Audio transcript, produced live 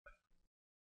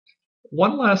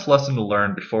One last lesson to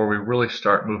learn before we really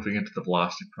start moving into the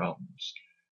velocity problems.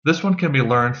 This one can be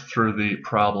learned through the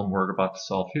problem we're about to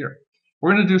solve here.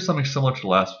 We're going to do something similar to the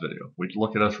last video. We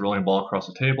look at us rolling a ball across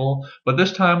the table, but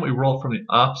this time we roll from the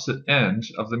opposite end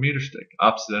of the meter stick,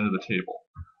 opposite end of the table.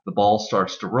 The ball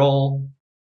starts to roll.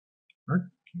 Let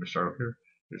me start over here.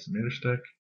 Here's the meter stick.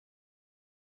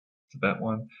 It's that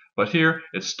one. But here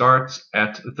it starts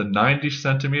at the 90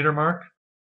 centimeter mark,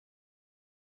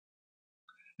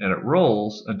 and it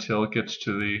rolls until it gets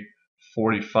to the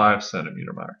 45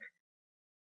 centimeter mark.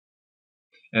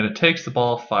 And it takes the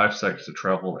ball 5 seconds to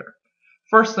travel there.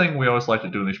 First thing we always like to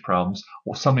do in these problems,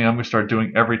 well, something I'm going to start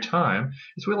doing every time,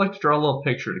 is we like to draw a little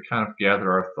picture to kind of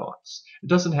gather our thoughts. It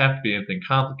doesn't have to be anything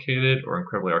complicated or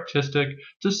incredibly artistic,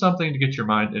 just something to get your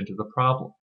mind into the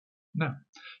problem. Now,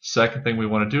 second thing we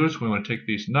want to do is we want to take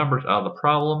these numbers out of the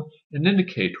problem and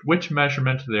indicate which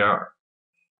measurement they are.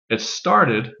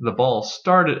 The ball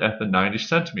started at the 90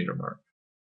 centimeter mark.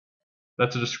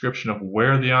 That's a description of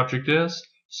where the object is,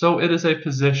 so it is a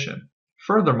position.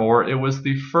 Furthermore, it was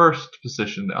the first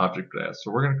position the object has,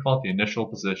 so we're going to call it the initial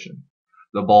position.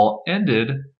 The ball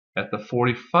ended at the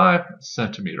 45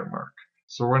 centimeter mark,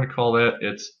 so we're going to call that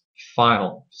its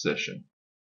final position.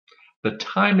 The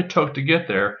time it took to get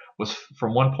there was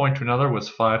from one point to another was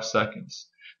 5 seconds.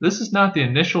 This is not the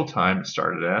initial time it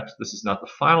started at. This is not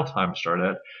the final time it started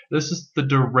at. This is the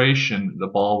duration the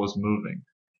ball was moving.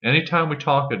 Anytime we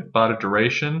talk about a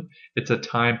duration, it's a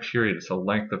time period. It's a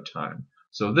length of time.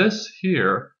 So this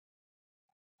here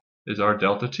is our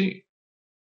delta t.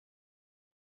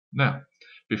 Now,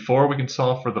 before we can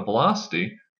solve for the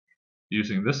velocity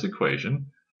using this equation,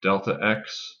 delta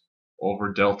x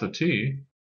over delta t,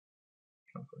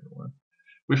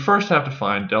 we first have to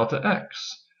find delta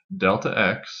x. Delta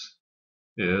x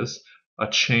is a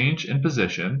change in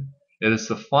position. It is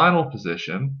the final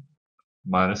position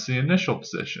minus the initial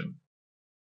position.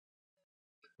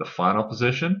 The final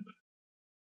position,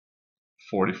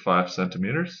 45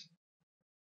 centimeters.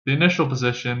 The initial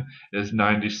position is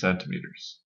 90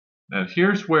 centimeters. And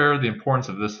here's where the importance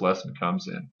of this lesson comes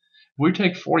in. If we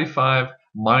take 45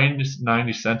 minus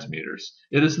 90 centimeters,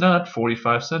 it is not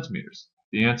 45 centimeters.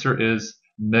 The answer is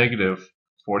negative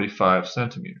 45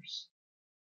 centimeters.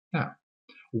 Now,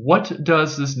 what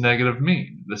does this negative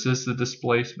mean? This is the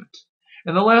displacement.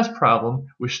 In the last problem,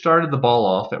 we started the ball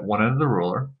off at one end of the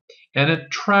ruler, and it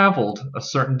traveled a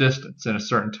certain distance in a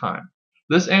certain time.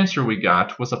 This answer we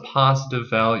got was a positive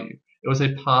value. It was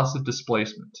a positive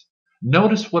displacement.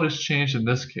 Notice what has changed in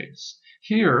this case.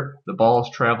 Here, the ball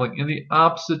is traveling in the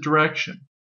opposite direction.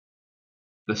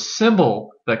 The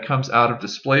symbol that comes out of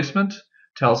displacement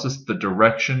tells us the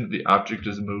direction the object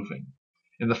is moving.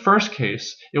 In the first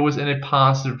case, it was in a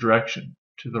positive direction,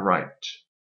 to the right.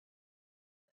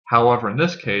 However, in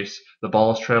this case, the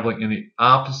ball is traveling in the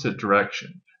opposite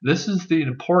direction. This is the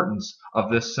importance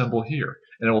of this symbol here,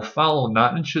 and it will follow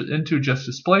not into just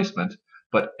displacement,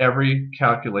 but every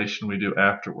calculation we do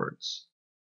afterwards.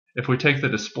 If we take the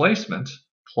displacement,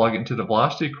 plug into the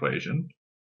velocity equation,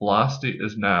 velocity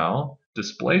is now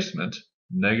displacement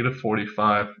negative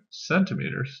 45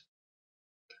 centimeters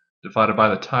divided by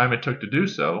the time it took to do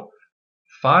so,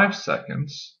 5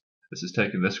 seconds. This is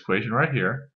taking this equation right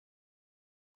here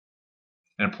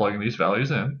and plugging these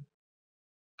values in.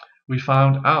 We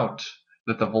found out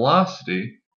that the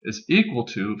velocity is equal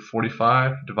to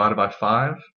 45 divided by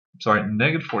 5.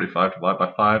 Negative 45 divided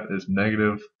by 5 is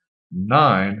negative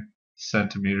 9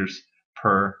 centimeters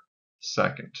per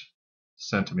second.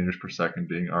 Centimeters per second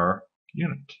being our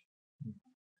unit.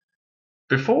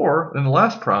 Before, in the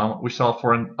last problem, we solved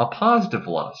for a positive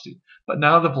velocity, but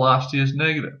now the velocity is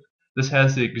negative. This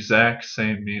has the exact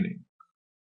same meaning.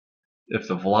 If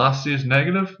the velocity is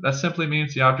negative, that simply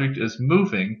means the object is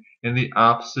moving in the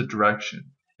opposite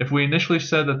direction. If we initially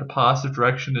said that the positive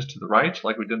direction is to the right,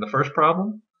 like we did in the first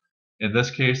problem, in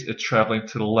this case it's traveling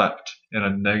to the left in a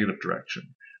negative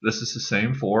direction. This is the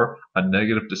same for a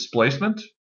negative displacement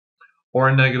or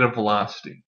a negative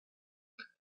velocity.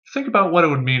 Think about what it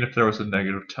would mean if there was a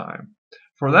negative time.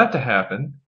 For that to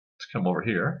happen, let's come over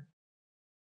here,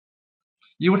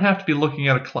 you would have to be looking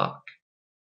at a clock.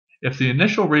 If the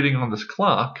initial reading on this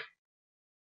clock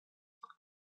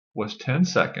was 10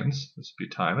 seconds, this would be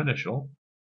time initial,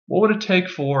 what would it take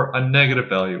for a negative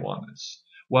value on this?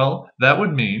 Well, that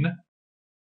would mean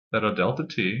that a delta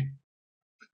t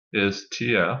is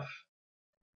tf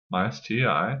minus ti.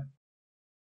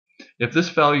 If this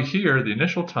value here, the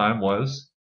initial time was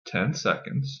 10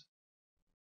 seconds,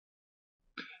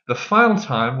 the final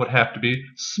time would have to be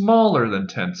smaller than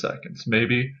 10 seconds,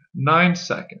 maybe 9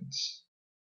 seconds.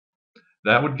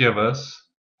 That would give us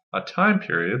a time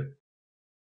period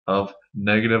of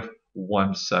negative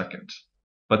 1 second.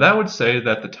 But that would say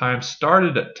that the time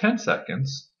started at 10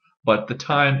 seconds, but the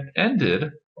time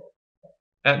ended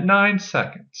at 9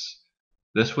 seconds.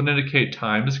 This would indicate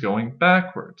time is going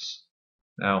backwards.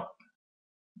 Now,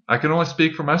 I can only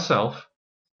speak for myself,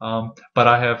 but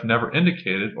I have never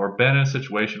indicated or been in a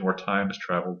situation where time has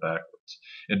traveled backwards.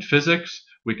 In physics,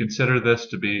 we consider this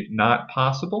to be not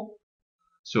possible.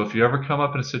 So if you ever come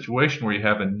up in a situation where you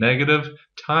have a negative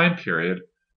time period,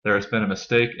 there has been a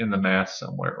mistake in the math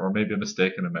somewhere, or maybe a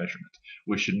mistake in a measurement.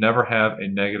 We should never have a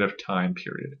negative time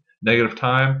period. Negative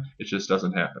time, it just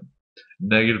doesn't happen.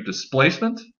 Negative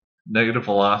displacement, negative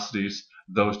velocities,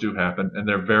 those do happen, and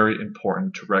they're very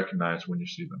important to recognize when you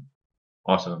see them.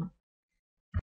 Awesome.